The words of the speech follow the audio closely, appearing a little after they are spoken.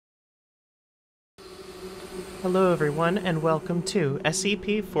Hello everyone, and welcome to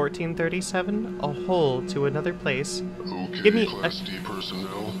SCP-1437 A Hole to Another Place. Okay, Give me Class D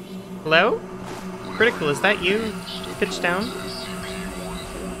personnel. Hello? Critical, is that you? Pitch down.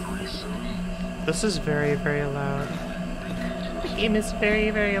 SCP-1437. This is very, very loud. The game is very,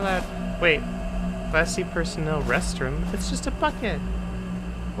 very loud. Wait. Class C personnel restroom? It's just a bucket.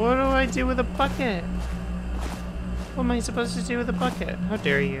 What do I do with a bucket? What am I supposed to do with a bucket? How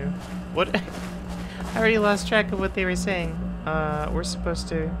dare you? What? I already lost track of what they were saying. We're supposed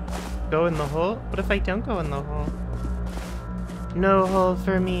to go in the hole? What if I don't go in the hole? No hole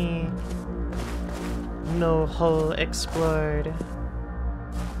for me. No hole explored.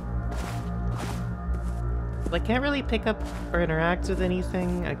 I can't really pick up or interact with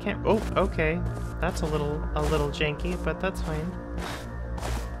anything. I can't. Oh, okay. That's a little janky, but that's fine.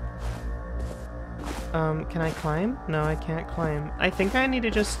 Can I climb? No, I can't climb. I think I need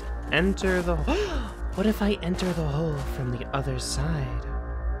to just enter the hole. What if I enter the hole from the other side?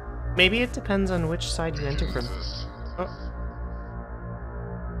 Maybe it depends on which side you enter from. Oh.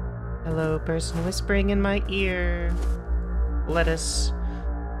 Hello, person whispering in my ear. Let us.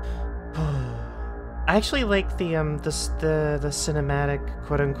 I actually like the cinematic,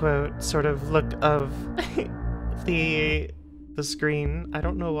 quote unquote, sort of look of the screen. I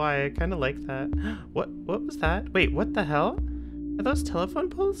don't know why. I kind of like that. What was that? Wait, what the hell? Are those telephone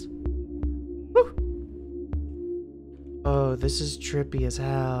poles? Woo! Oh, this is trippy as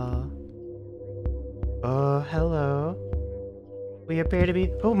hell. Oh, hello. We appear to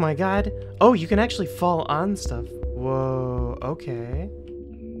be. Oh my god. Oh, you can actually fall on stuff. Whoa. Okay.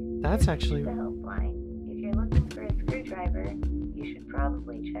 That's actually. The helpline. If you're looking for a screwdriver, you should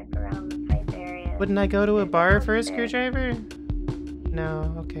probably check around the pipe area. Wouldn't I go to a bar for a screwdriver?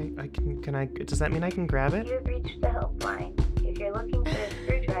 No. Okay. Can I? Does that mean I can grab it? You have reached the helpline. If you're looking for a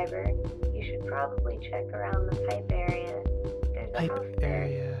screwdriver, you should probably check around the pipe area. There's a house there.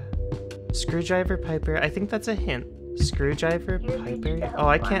 Area. Screwdriver, pipe area. I think that's a hint. Screwdriver, pipe area. Oh,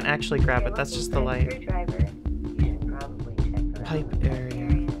 I can't actually grab it. That's just the light. Pipe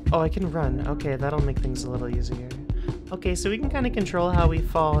area. Oh, I can run. Okay, that'll make things a little easier. Okay, so we can kind of control how we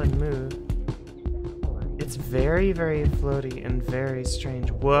fall and move. It's very, very floaty and very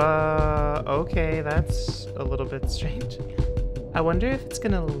strange. Whoa. Okay, that's a little bit strange. I wonder if it's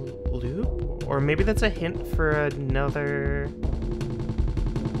gonna loop, or maybe that's a hint for another.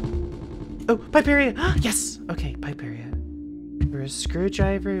 Oh, pipe area! Yes! Okay, pipe area. For a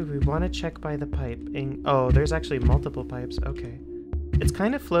screwdriver, we want to check by the pipe. Oh, there's actually multiple pipes. Okay. It's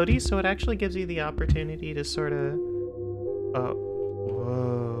kind of floaty, so it actually gives you the opportunity to sort of... Oh.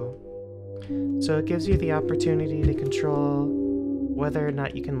 Whoa. So it gives you the opportunity to control whether or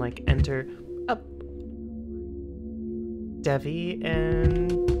not you can, like, enter up. Devi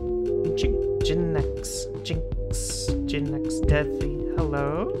and... Jinx. Devi.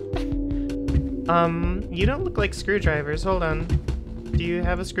 Hello? You don't look like screwdrivers. Hold on. Do you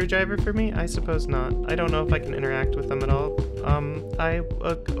have a screwdriver for me? I suppose not. I don't know if I can interact with them at all.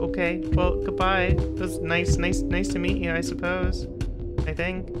 Okay. Well, goodbye. It was nice to meet you, I suppose. I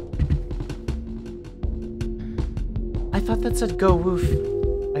think. I thought that said go woof.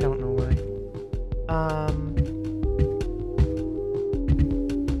 I don't know why.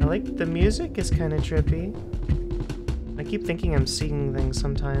 I like the music is kind of trippy. I keep thinking I'm seeing things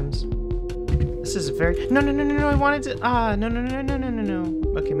sometimes. This is very... No, I wanted to... No.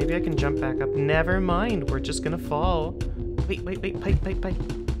 Okay, maybe I can jump back up. Never mind, we're just gonna fall. Wait, pipe.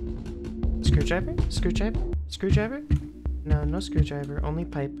 Screwdriver? No screwdriver, only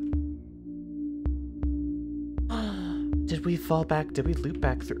pipe. Did we fall back? Did we loop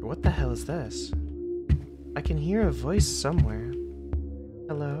back through? What the hell is this? I can hear a voice somewhere.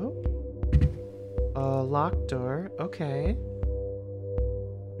 Hello? Locked door, okay.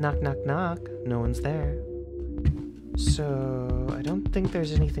 Knock. No one's there. So, I don't think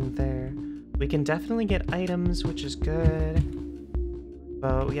there's anything there. We can definitely get items, which is good.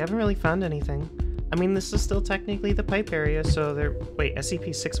 But we haven't really found anything. I mean, this is still technically the pipe area, so there... Wait,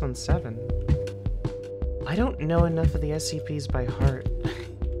 SCP-617? I don't know enough of the SCPs by heart.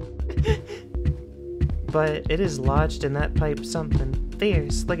 But it is lodged in that pipe something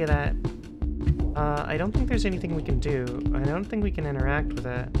fierce. Look at that. I don't think there's anything we can do. I don't think we can interact with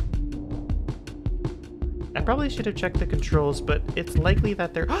that. I probably should have checked the controls, but it's likely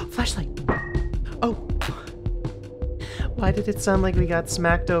that they're... Oh, flashlight! Oh! Why did it sound like we got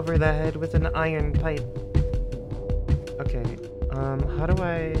smacked over the head with an iron pipe? Okay, how do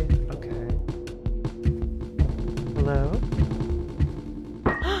I... Okay. Hello?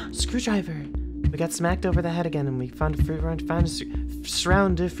 Screwdriver! We got smacked over the head again and we found a screwdriver.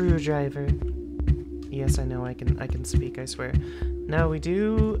 Yes, I know, I can speak, I swear. Now, we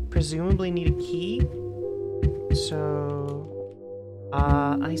do presumably need a key. So...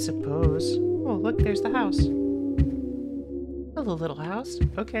 I suppose... Oh, look, there's the house. Hello, little house.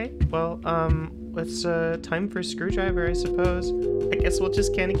 Okay, well, it's, time for a screwdriver, I suppose. I guess we'll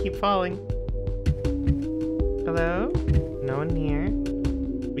just kinda keep falling. Hello? No one here.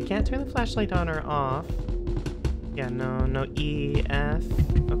 We can't turn the flashlight on or off. Yeah, no E, F.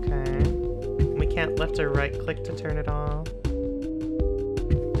 Okay. We can't left or right click to turn it off.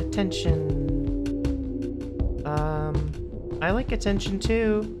 Attention. I like attention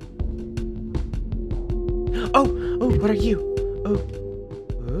too. Oh, what are you?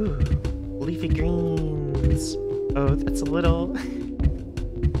 Ooh, leafy greens. Oh, that's a little...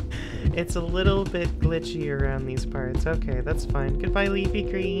 It's a little bit glitchy around these parts. Okay, that's fine. Goodbye, leafy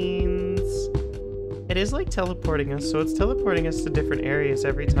greens. It is like teleporting us, so it's teleporting us to different areas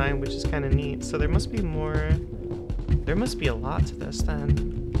every time, which is kind of neat. So there must be more... There must be a lot to this,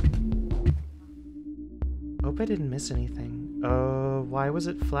 then. Hope I didn't miss anything. Oh, why was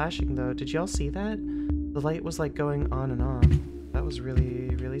it flashing, though? Did y'all see that? The light was, like, going on and off. That was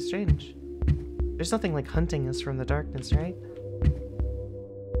really, really strange. There's nothing like hunting us from the darkness, right?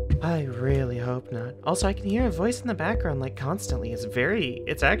 I really hope not. Also, I can hear a voice in the background, like, constantly.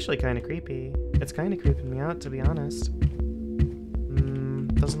 It's actually kind of creepy. It's kind of creeping me out, to be honest.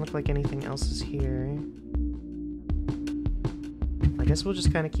 Doesn't look like anything else is here. I guess we'll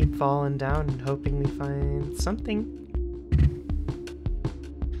just kind of keep falling down and hoping we find something.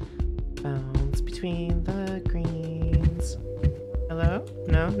 Bounce between the greens. Hello?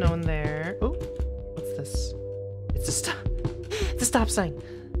 No one there. Oh, what's this? It's a stop. It's a stop sign.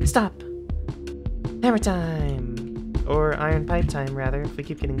 Stop. Hammer time. Or iron pipe time, rather, if we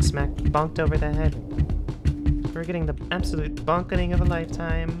keep getting bonked over the head. We're getting the absolute bonketing of a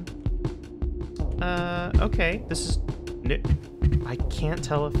lifetime. Okay, this is... I can't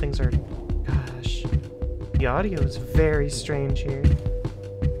tell if things are... Gosh. The audio is very strange here.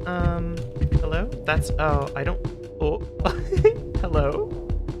 Hello? That's... Oh, I don't... Oh. Hello?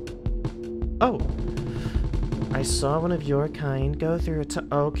 Oh. I saw one of your kind go through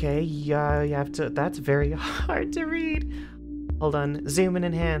a okay, yeah, you have to... That's very hard to read. Hold on. Zoom and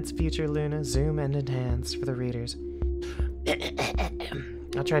enhance, future Luna. Zoom and enhance for the readers.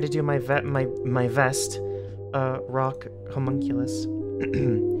 I'll try to do my vest. Rock homunculus.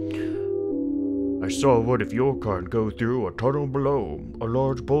 I saw one of your kind go through a tunnel below. A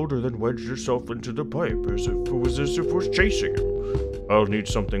large boulder then wedged itself into the pipe as if it was chasing him. I'll need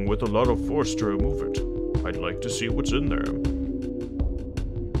something with a lot of force to remove it. I'd like to see what's in there.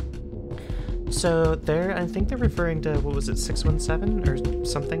 So I think they're referring to, what was it, 617 or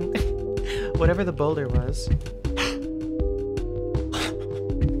something? Whatever the boulder was.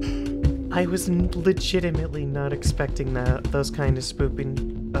 I was legitimately not expecting those kind of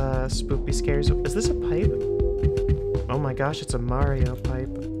spoopy scares. Is this a pipe? Oh my gosh, it's a Mario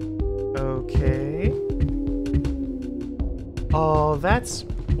pipe. Okay. Oh, that's...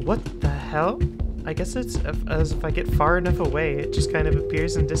 What the hell? I guess it's as if I get far enough away, it just kind of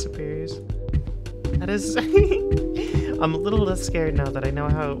appears and disappears. That is... I'm a little less scared now that I know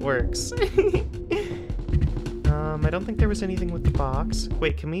how it works. I don't think there was anything with the box.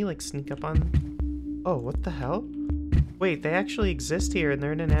 Wait, can we, like, sneak up on... Oh, what the hell? Wait, they actually exist here and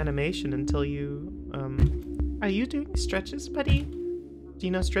they're in an animation until you, Are you doing stretches, buddy? Do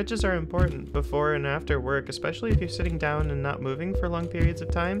you know stretches are important before and after work, especially if you're sitting down and not moving for long periods of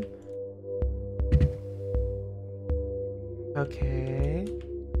time? Okay.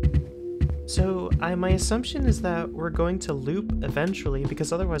 So, my assumption is that we're going to loop eventually,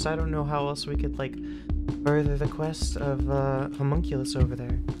 because otherwise I don't know how else we could, like, further the quest of, homunculus over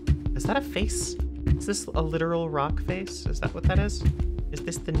there. Is that a face? Is this a literal rock face? Is that what that is? Is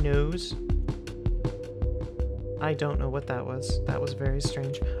this the nose? I don't know what that was. That was very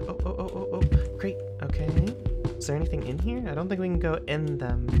strange. Oh, great. Okay. Is there anything in here? I don't think we can go in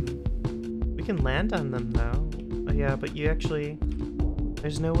them. We can land on them, though. Oh, yeah, but you actually...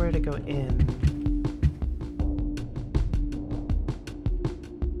 There's nowhere to go in.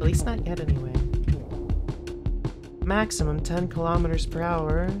 At least not yet, anyway. Maximum 10 kilometers per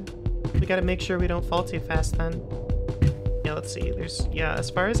hour. We gotta make sure we don't fall too fast, then. Yeah, let's see. Yeah,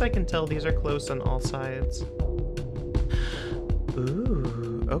 as far as I can tell, these are close on all sides.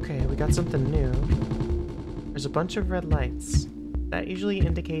 Ooh, okay, we got something new. There's a bunch of red lights. That usually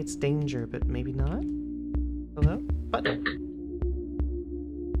indicates danger, but maybe not? Hello? Button.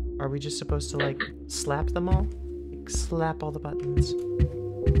 Are we just supposed to, like, slap them all? Like, slap all the buttons?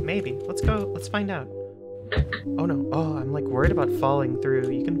 Maybe. Let's go. Let's find out. Oh no, oh, I'm like worried about falling through.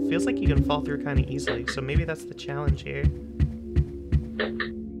 Feels like you can fall through kind of easily, so maybe that's the challenge here.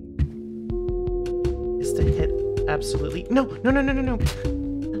 Is to hit absolutely, no.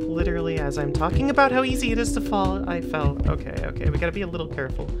 Literally as I'm talking about how easy it is to fall, I fell. Okay, we gotta be a little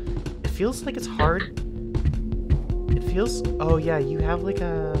careful. It feels like it's hard. It feels, oh yeah, you have like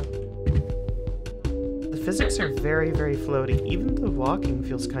a, the physics are very, very floaty. Even the walking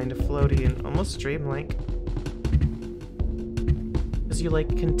feels kind of floaty and almost dreamlike. As you like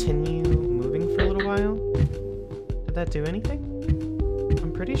continue moving for a little while. Did that do anything?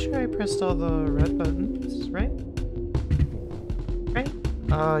 I'm pretty sure I pressed all the red buttons, right? Right?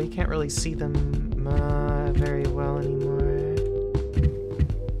 Oh, you can't really see them very well anymore.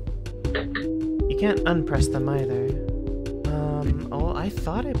 You can't unpress them either. Oh, I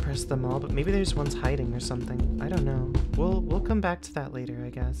thought I pressed them all, but maybe there's one's hiding or something. I don't know. We'll come back to that later, I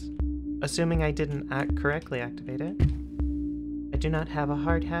guess. Assuming I didn't correctly activate it. I do not have a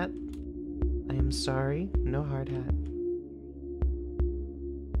hard hat. I am sorry, no hard hat.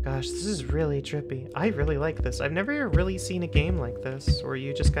 Gosh, this is really trippy. I really like this. I've never really seen a game like this, where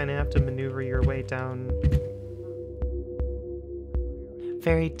you just kind of have to maneuver your way down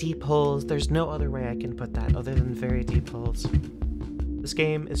very deep holes. There's no other way I can put that other than very deep holes. This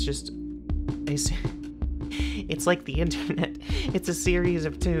game is just... It's like the internet. It's a series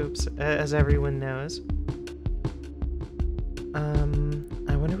of tubes, as everyone knows.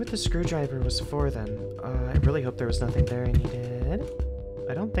 I wonder what the screwdriver was for then. I really hope there was nothing there I needed.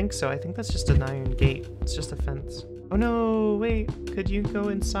 I don't think so. I think that's just an iron gate. It's just a fence. Oh no, wait. Could you go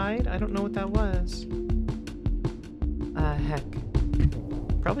inside? I don't know what that was. Heck.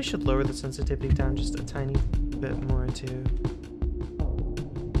 Probably should lower the sensitivity down just a tiny bit more too.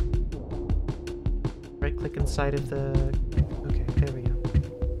 Right click inside of the... Okay, there we go.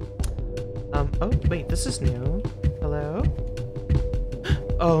 Oh, wait, this is new. Hello?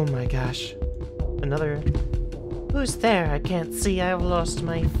 Oh my gosh. Another... Who's there? I can't see. I've lost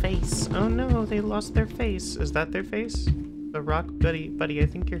my face. Oh no, they lost their face. Is that their face? The rock buddy, I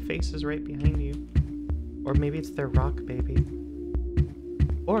think your face is right behind you. Or maybe it's their rock baby.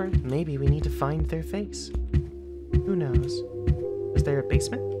 Or maybe we need to find their face. Who knows? Is there a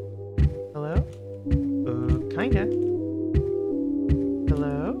basement? Hello? Kinda.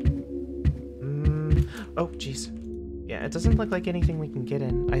 Hello? Oh, jeez. Yeah, it doesn't look like anything we can get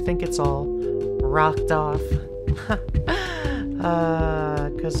in. I think it's all rocked off.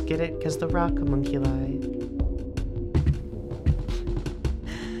 Get it? Cause the rock homunculi.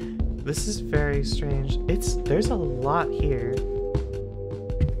 This is very strange. There's a lot here.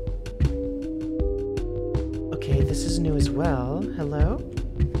 Okay, this is new as well. Hello?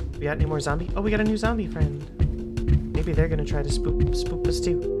 We got any more zombie? Oh, we got a new zombie friend. Maybe they're gonna try to spook us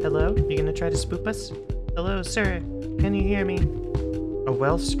too. Hello? You gonna try to spook us? Hello, sir. Can you hear me? A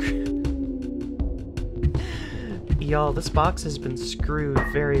well screwed. Y'all, this box has been screwed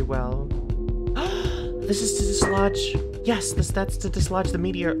very well. This is to dislodge. Yes, that's to dislodge the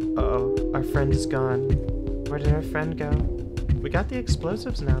meteor. Uh-oh, our friend is gone. Where did our friend go? We got the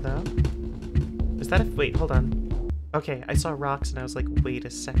explosives now, though. Is that a... Wait, hold on. Okay, I saw rocks and I was like, wait a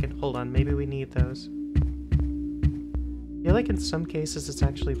second. Hold on, maybe we need those. I feel like in some cases it's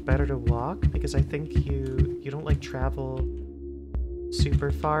actually better to walk because I think you don't like travel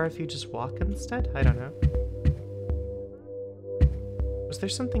super far if you just walk instead. I don't know. Was there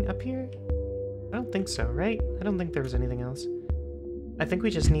something up here? I don't think so, right? I don't think there was anything else. I think we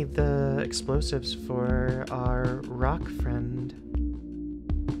just need the explosives for our rock friend.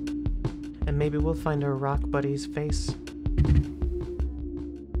 And maybe we'll find our rock buddy's face.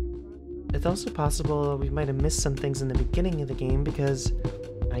 It's also possible we might have missed some things in the beginning of the game because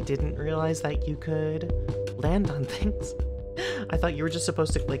I didn't realize that you could land on things. I thought you were just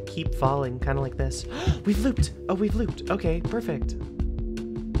supposed to like keep falling, kind of like this. We've looped! Oh, we've looped! Okay, perfect.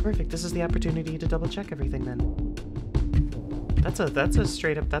 Perfect, this is the opportunity to double check everything then. That's a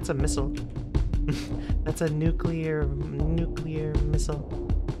straight up, that's a missile. That's a nuclear missile.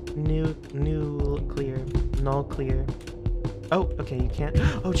 Null clear. Oh, okay, you can't.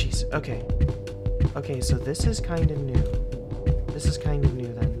 Oh, jeez, okay. Okay, so this is kind of new. This is kind of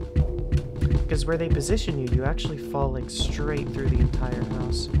new then. Because where they position you, you actually fall like straight through the entire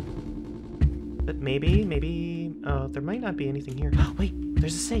house. But maybe, oh, there might not be anything here. Wait,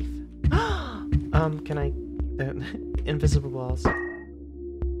 there's a safe. Can I, invisible walls.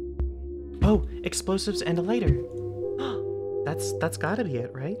 Oh, explosives and a lighter. That's gotta be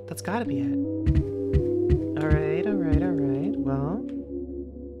it, right? That's gotta be it. Alright. Well,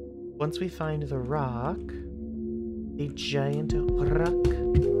 once we find the rock, the giant rock,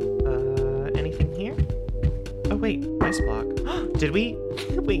 anything here? wait, ice block. Did we?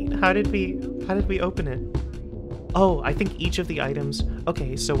 Wait, how did we open it? Oh, I think each of the items.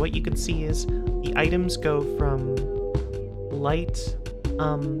 Okay, so what you can see is the items go from light,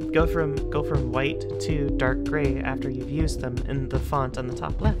 go from white to dark gray after you've used them in the font on the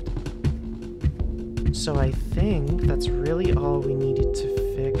top left. So I think that's really all we needed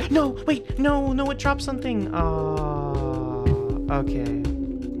to fix. No, wait, no, it dropped something. Okay.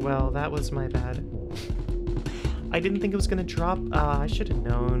 Well, that was my bad. I didn't think it was gonna drop. I should have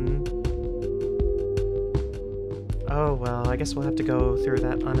known. Oh well, I guess we'll have to go through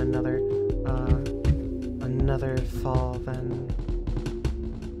that on another fall then.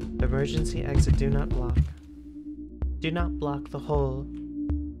 Emergency exit, do not block. Do not block the hole.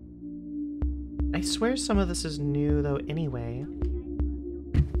 I swear some of this is new though anyway.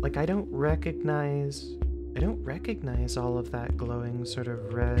 Like I don't recognize all of that glowing sort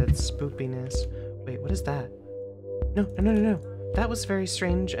of red spoopiness. Wait, what is that? No. That was very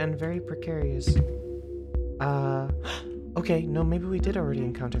strange and very precarious. Okay, no, maybe we did already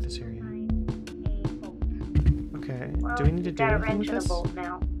encounter this area. Okay, Well, do we need to do anything with this? Bolt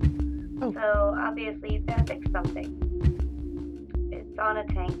now. Oh. So obviously you've got to fix something. It's on a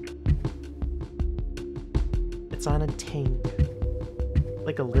tank. It's on a tank.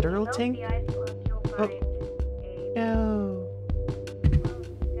 Like a literal tank? The ice block, you'll find No.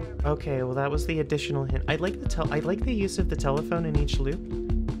 Okay, well that was the additional hint. I like the use of the telephone in each loop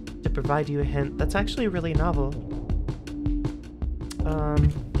to provide you a hint. That's actually really novel.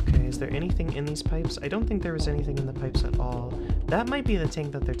 Okay, is there anything in these pipes? I don't think there was anything in the pipes at all. That might be the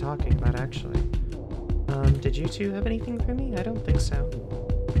tank that they're talking about, actually. Did you two have anything for me? I don't think so.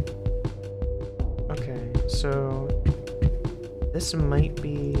 Okay, so this might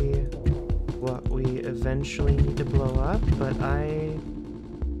be what we eventually need to blow up, but I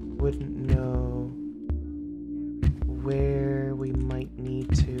wouldn't know where we might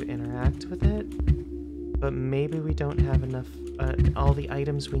need to interact with it. But maybe we don't have enough, all the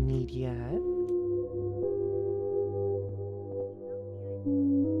items we need yet.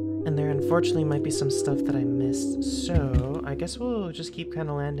 And there unfortunately might be some stuff that I missed, so I guess we'll just keep kind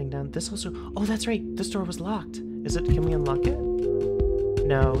of landing down. This also, oh that's right, this door was locked. Can we unlock it?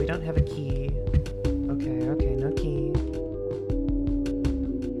 No, we don't have a key. Okay, no key.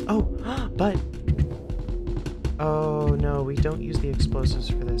 Oh, but, oh no, we don't use the explosives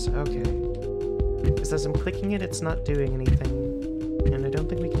for this, okay. Because as I'm clicking it, it's not doing anything. And I don't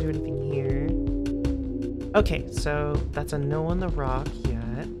think we can do anything here. Okay, so that's a no on the rock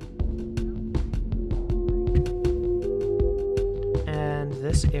yet. And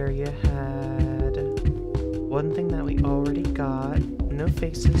this area had one thing that we already got. No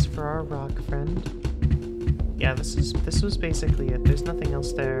faces for our rock friend. Yeah, this was basically it. There's nothing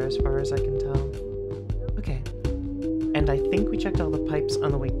else there as far as I can tell. Okay. And I think we checked all the pipes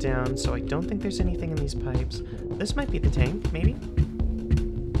on the way down, so I don't think there's anything in these pipes. This might be the tank, maybe?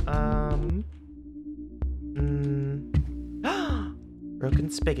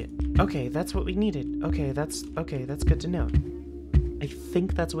 Broken spigot. Okay, that's what we needed. Okay, that's good to know. I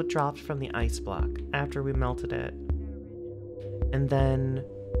think that's what dropped from the ice block after we melted it. And then,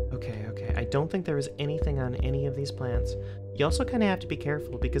 okay, I don't think there was anything on any of these plants. You also kind of have to be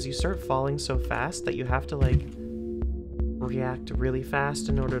careful because you start falling so fast that you have to like react really fast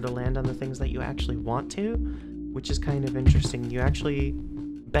in order to land on the things that you actually want to, which is kind of interesting. You actually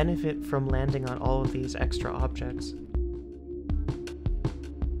benefit from landing on all of these extra objects.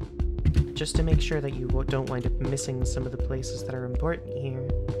 Just to make sure that you don't wind up missing some of the places that are important here.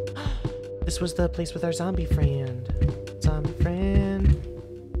 This was the place with our zombie friend. Zombie friend.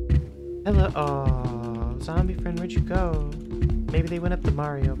 Hello. Oh, zombie friend, where'd you go? Maybe they went up the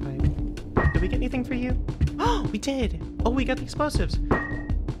Mario pipe. Did we get anything for you? Oh, we did! Oh, we got the explosives!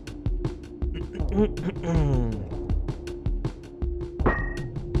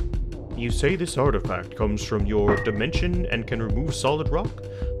 You say this artifact comes from your dimension and can remove solid rock?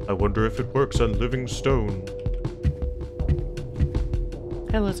 I wonder if it works on living stone.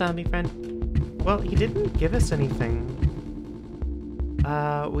 Hello, zombie friend. Well, he didn't give us anything.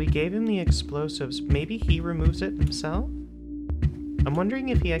 We gave him the explosives. Maybe he removes it himself? I'm wondering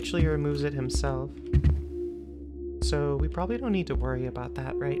if he actually removes it himself. So we probably don't need to worry about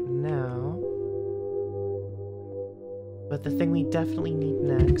that right now. But the thing we definitely need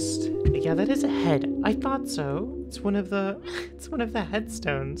next... Yeah, that is a head. I thought so. It's one of the... it's one of the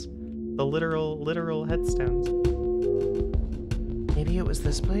headstones. The literal headstones. Maybe it was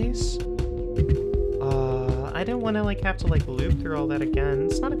this place? I don't want to, like, have to, like, loop through all that again.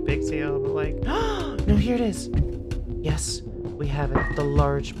 It's not a big deal, but, like... No, here it is! Yes, we have it. The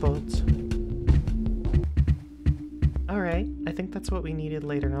large bolt. think that's what we needed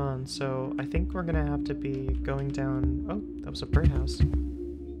later on, so I think we're gonna have to be going down... Oh, that was a birdhouse.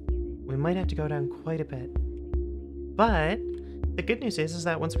 We might have to go down quite a bit. But the good news is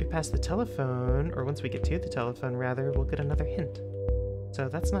that once we pass the telephone, or once we get to the telephone, rather, we'll get another hint. So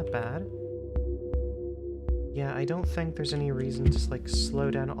that's not bad. Yeah, I don't think there's any reason to, like, slow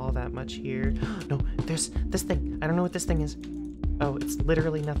down all that much here. No, there's this thing. I don't know what this thing is. Oh, it's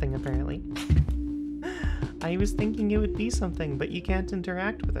literally nothing, apparently. I was thinking it would be something, but you can't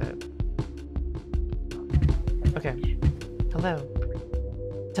interact with it. Okay. Hello.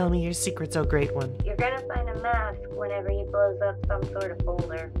 Tell me your secrets, oh great one. You're gonna find a mask whenever he blows up some sort of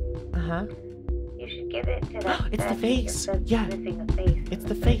boulder. Uh-huh. You should give it to that. It's the face! Yeah! Missing a face. It's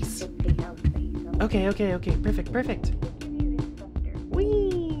the face! Okay, perfect.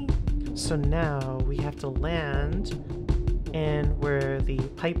 Whee! So now we have to land in where the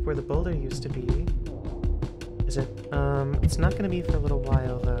pipe where the boulder used to be. Is it? It's not gonna be for a little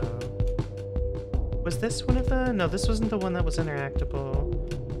while though. Was this one of the? No, this wasn't the one that was interactable.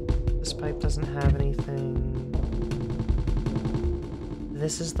 This pipe doesn't have anything.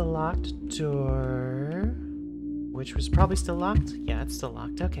 This is the locked door, which was probably still locked. Yeah, it's still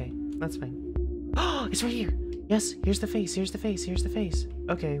locked. Okay, that's fine. Oh, it's right here. Yes, here's the face.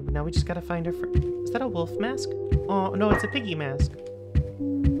 Okay, now we just gotta find her. Is that a wolf mask? Oh no, it's a piggy mask.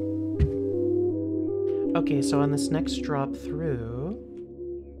 Okay, so on this next drop through,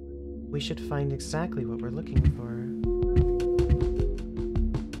 we should find exactly what we're looking for.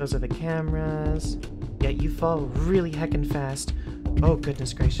 Those are the cameras. Yeah, you fall really heckin' fast. Oh,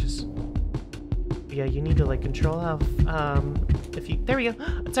 goodness gracious. Yeah, you need to, like, control how, if you... There we go!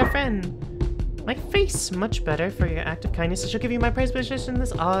 It's our friend! My face! Much better for your act of kindness. I shall give you my prize possession,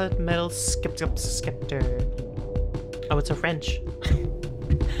 this odd metal scepter. Oh, it's a wrench.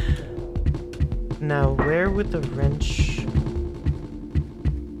 Now, where would the wrench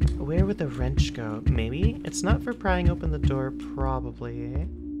go? Maybe? It's not for prying open the door, probably.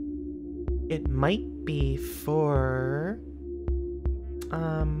 It might be for...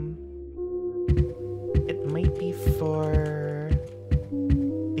 It might be for...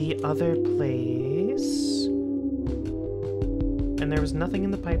 the other place. And there was nothing in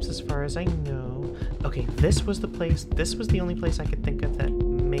the pipes as far as I know. Okay, this was the place, this was the only place I could think of that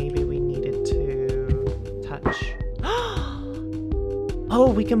maybe we needed to touch. Oh,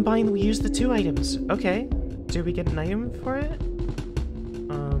 we use the two items. Okay. Do we get an item for it?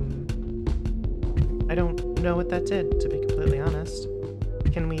 I don't know what that did, to be completely honest.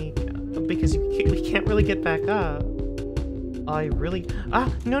 Can we... Because we can't really get back up. I really...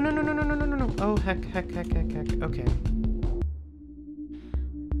 Ah! No. Oh, heck. Okay.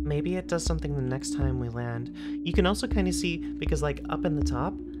 Maybe it does something the next time we land. You can also kind of see, because, like, up in the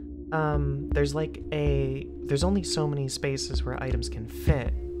top, there's like there's only so many spaces where items can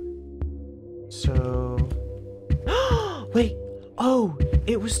fit. So... Wait! Oh!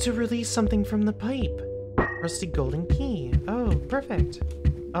 It was to release something from the pipe! Rusty golden key. Oh, perfect.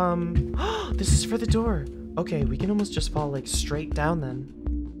 This is for the door. Okay, we can almost just fall, like, straight down then.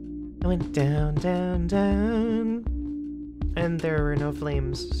 I went down. And there were no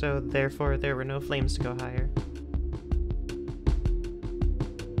flames, so therefore there were no flames to go higher.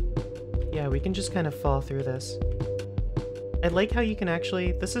 Yeah, we can just kind of fall through this. I like how you can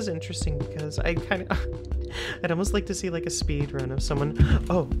actually... This is interesting because I kind of... I'd almost like to see like a speed run of someone...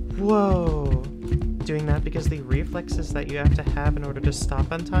 Oh, whoa! Doing that because the reflexes that you have to have in order to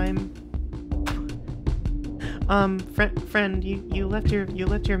stop on time. Friend, you left your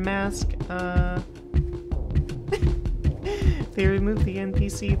mask, They removed the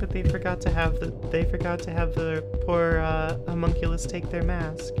NPC, but they forgot to have the poor, homunculus take their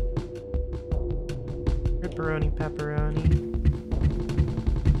mask. Ripperoni pepperoni.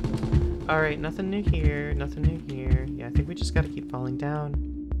 Alright, nothing new here. Yeah, I think we just gotta keep falling down.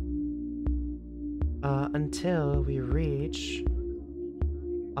 Until we reach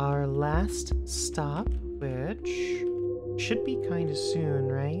our last stop, which should be kinda soon,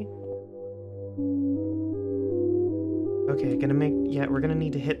 right? Okay, we're gonna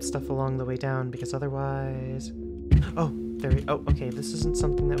need to hit stuff along the way down, because otherwise... Oh, okay, this isn't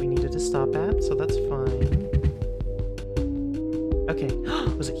something that we needed to stop at, so that's fine. Okay,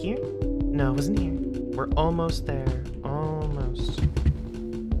 was it here? No, it wasn't here. We're almost there. Almost.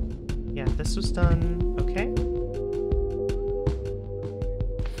 Yeah, this was done. Okay.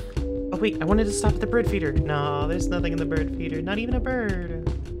 Oh wait, I wanted to stop at the bird feeder. No, there's nothing in the bird feeder. Not even a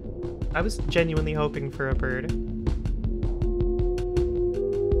bird. I was genuinely hoping for a bird.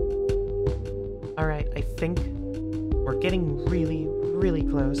 Alright, I think we're getting really, really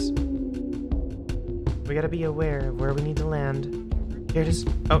close. We gotta be aware of where we need to land. Here it is.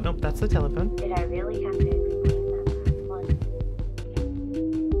 Oh, no, that's the telephone. Did I really have to explain that last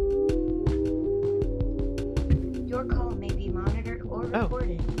one? Your call may be monitored or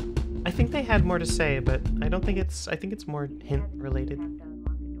recorded. I think they had more to say, but I don't think it's, I think it's more hint related.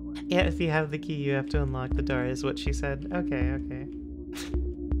 Yeah, if you have the key, you have to unlock the door, is what she said. Okay, okay.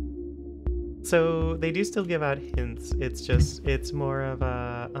 So they do still give out hints. It's just, it's more of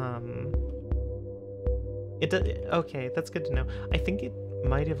a, okay, that's good to know. I think it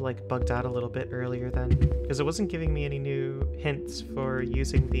might have like bugged out a little bit earlier then, because it wasn't giving me any new hints for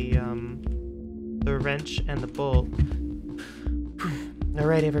using the wrench and the bolt. All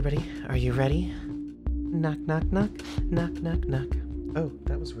right, everybody, are you ready? Knock, knock, knock, knock, knock, knock. Oh,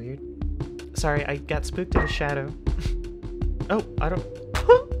 that was weird. Sorry, I got spooked in a shadow. Oh, I don't...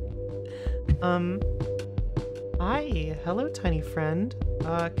 Hi, hello, tiny friend.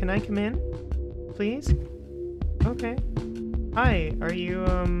 Can I come in, please? Okay. Hi, are you,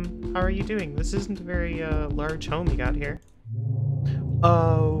 how are you doing? This isn't a very, large home you got here.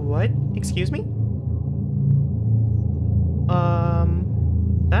 What? Excuse me?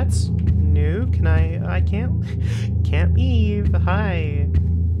 That's new. Can I can't leave. Hi.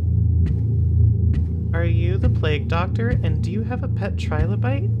 Are you the plague doctor, and do you have a pet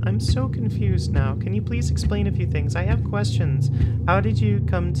trilobite? I'm so confused now. Can you please explain a few things? I have questions. How did you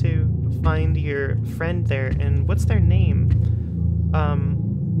come to find your friend there, and what's their name?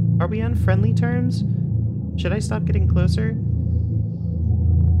 Are we on friendly terms? Should I stop getting closer?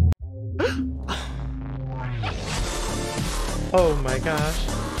 Oh my gosh.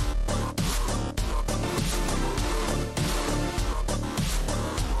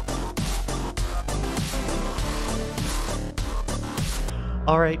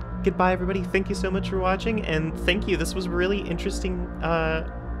 Alright, goodbye everybody. Thank you so much for watching, and thank you. This was really interesting.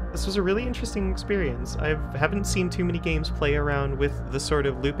 This was a really interesting experience. I haven't seen too many games play around with the sort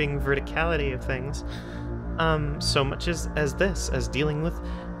of looping verticality of things. So much as this, as dealing with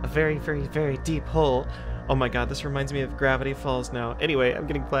a very, very, very deep hole. Oh my god, this reminds me of Gravity Falls now. Anyway, I'm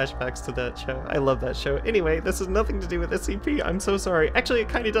getting flashbacks to that show. I love that show. Anyway, this has nothing to do with SCP. I'm so sorry. Actually, it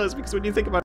kind of does, because when you think about